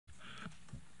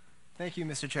Thank you,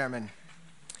 Mr. Chairman,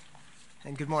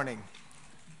 and good morning.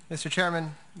 Mr.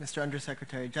 Chairman, Mr.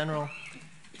 Undersecretary General,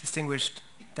 distinguished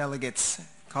delegates,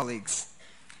 colleagues.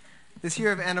 This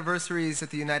year of anniversaries at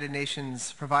the United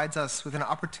Nations provides us with an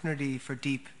opportunity for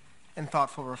deep and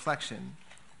thoughtful reflection.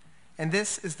 And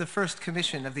this is the first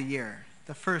commission of the year,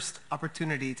 the first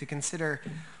opportunity to consider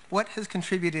what has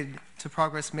contributed to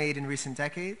progress made in recent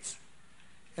decades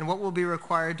and what will be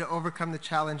required to overcome the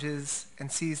challenges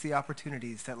and seize the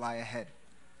opportunities that lie ahead.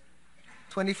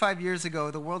 25 years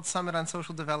ago, the World Summit on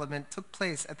Social Development took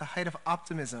place at the height of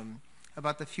optimism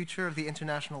about the future of the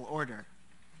international order.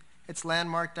 Its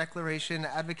landmark declaration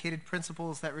advocated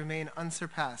principles that remain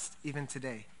unsurpassed even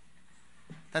today.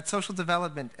 That social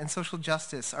development and social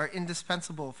justice are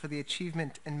indispensable for the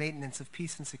achievement and maintenance of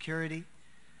peace and security,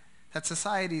 that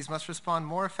societies must respond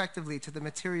more effectively to the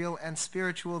material and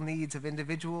spiritual needs of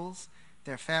individuals,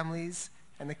 their families,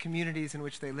 and the communities in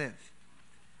which they live.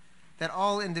 That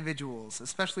all individuals,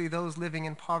 especially those living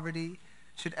in poverty,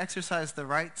 should exercise the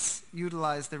rights,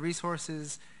 utilize the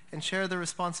resources, and share the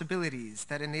responsibilities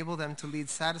that enable them to lead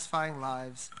satisfying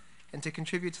lives and to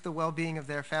contribute to the well-being of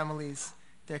their families,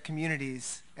 their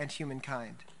communities, and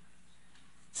humankind.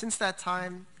 Since that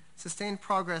time, sustained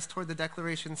progress toward the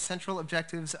Declaration's central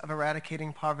objectives of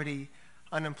eradicating poverty,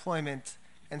 unemployment,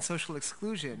 and social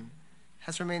exclusion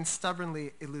has remained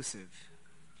stubbornly elusive.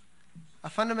 A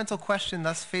fundamental question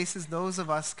thus faces those of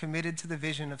us committed to the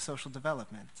vision of social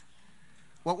development.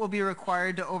 What will be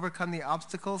required to overcome the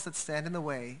obstacles that stand in the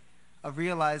way of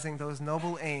realizing those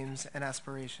noble aims and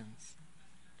aspirations?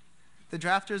 The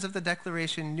drafters of the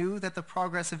Declaration knew that the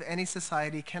progress of any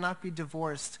society cannot be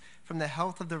divorced from the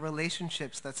health of the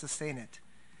relationships that sustain it,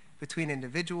 between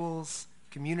individuals,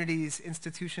 communities,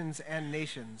 institutions, and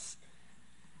nations.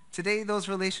 Today, those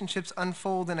relationships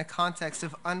unfold in a context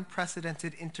of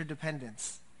unprecedented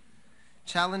interdependence.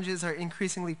 Challenges are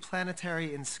increasingly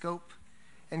planetary in scope,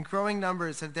 and growing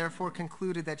numbers have therefore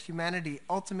concluded that humanity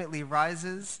ultimately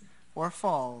rises or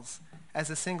falls as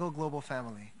a single global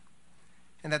family,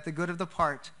 and that the good of the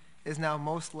part is now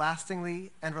most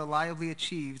lastingly and reliably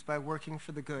achieved by working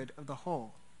for the good of the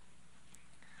whole.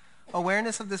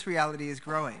 Awareness of this reality is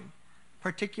growing,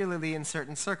 particularly in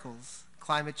certain circles,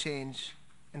 climate change,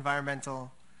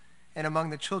 environmental, and among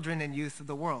the children and youth of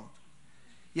the world.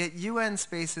 Yet UN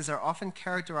spaces are often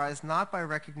characterized not by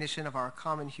recognition of our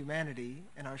common humanity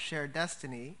and our shared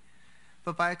destiny,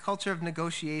 but by a culture of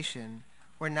negotiation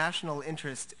where national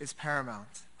interest is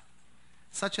paramount.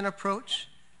 Such an approach,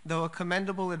 though a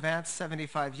commendable advance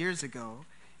 75 years ago,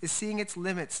 is seeing its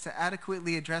limits to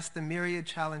adequately address the myriad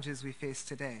challenges we face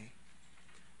today.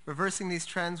 Reversing these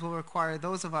trends will require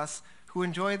those of us who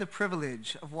enjoy the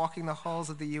privilege of walking the halls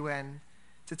of the UN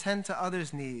to tend to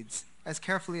others' needs as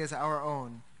carefully as our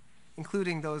own,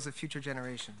 including those of future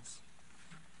generations.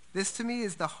 This, to me,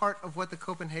 is the heart of what the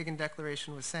Copenhagen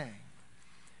Declaration was saying.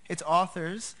 Its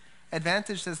authors,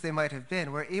 advantaged as they might have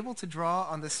been, were able to draw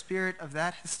on the spirit of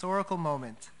that historical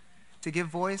moment to give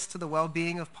voice to the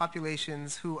well-being of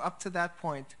populations who, up to that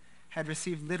point, had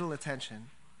received little attention.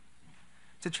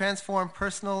 To transform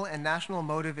personal and national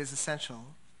motive is essential,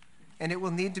 and it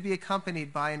will need to be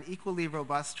accompanied by an equally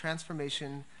robust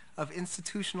transformation of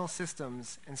institutional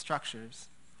systems and structures.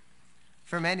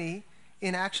 For many,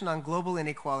 inaction on global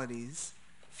inequalities,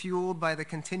 fueled by the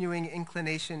continuing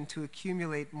inclination to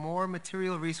accumulate more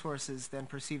material resources than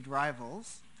perceived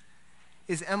rivals,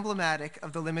 is emblematic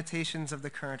of the limitations of the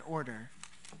current order.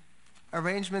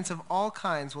 Arrangements of all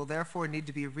kinds will therefore need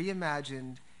to be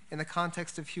reimagined in the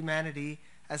context of humanity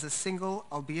as a single,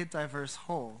 albeit diverse,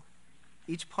 whole,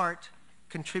 each part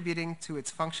contributing to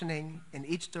its functioning and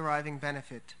each deriving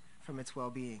benefit from its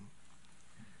well-being.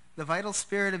 The vital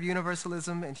spirit of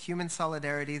universalism and human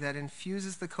solidarity that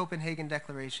infuses the Copenhagen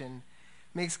Declaration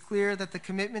makes clear that the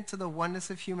commitment to the oneness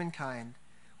of humankind,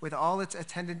 with all its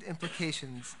attendant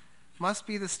implications, must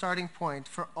be the starting point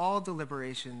for all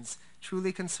deliberations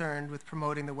truly concerned with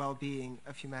promoting the well-being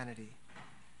of humanity.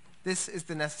 This is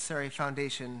the necessary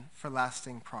foundation for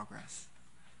lasting progress.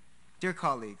 Dear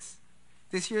colleagues,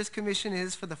 this year's commission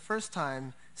is, for the first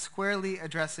time, squarely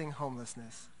addressing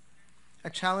homelessness, a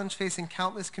challenge facing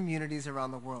countless communities around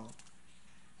the world.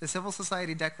 The Civil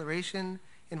Society Declaration,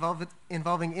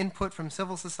 involving input from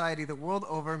civil society the world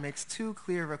over, makes two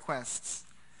clear requests.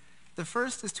 The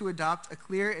first is to adopt a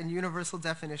clear and universal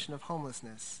definition of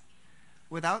homelessness.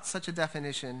 Without such a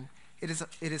definition, it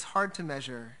is hard to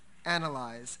measure,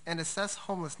 analyze, and assess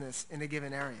homelessness in a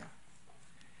given area.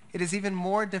 It is even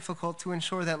more difficult to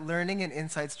ensure that learning and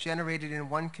insights generated in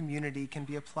one community can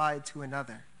be applied to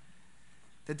another.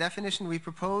 The definition we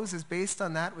propose is based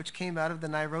on that which came out of the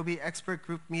Nairobi Expert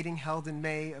Group meeting held in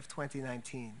May of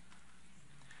 2019.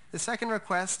 The second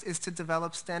request is to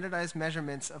develop standardized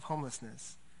measurements of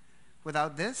homelessness.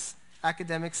 Without this,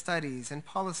 academic studies and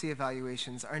policy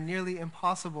evaluations are nearly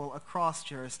impossible across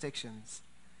jurisdictions.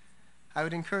 I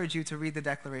would encourage you to read the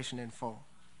declaration in full.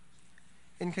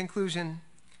 In conclusion,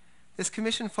 this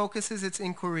commission focuses its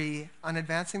inquiry on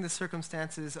advancing the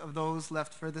circumstances of those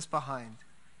left furthest behind,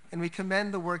 and we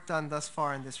commend the work done thus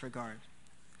far in this regard.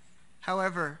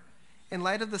 However, in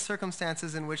light of the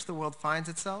circumstances in which the world finds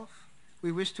itself,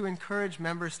 we wish to encourage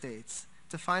member states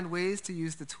to find ways to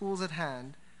use the tools at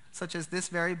hand, such as this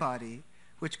very body,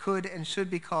 which could and should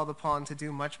be called upon to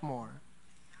do much more,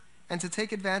 and to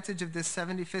take advantage of this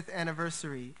 75th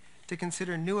anniversary to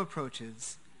consider new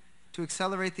approaches to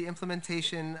accelerate the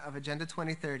implementation of Agenda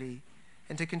 2030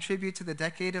 and to contribute to the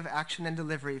decade of action and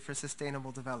delivery for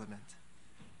sustainable development.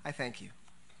 I thank you.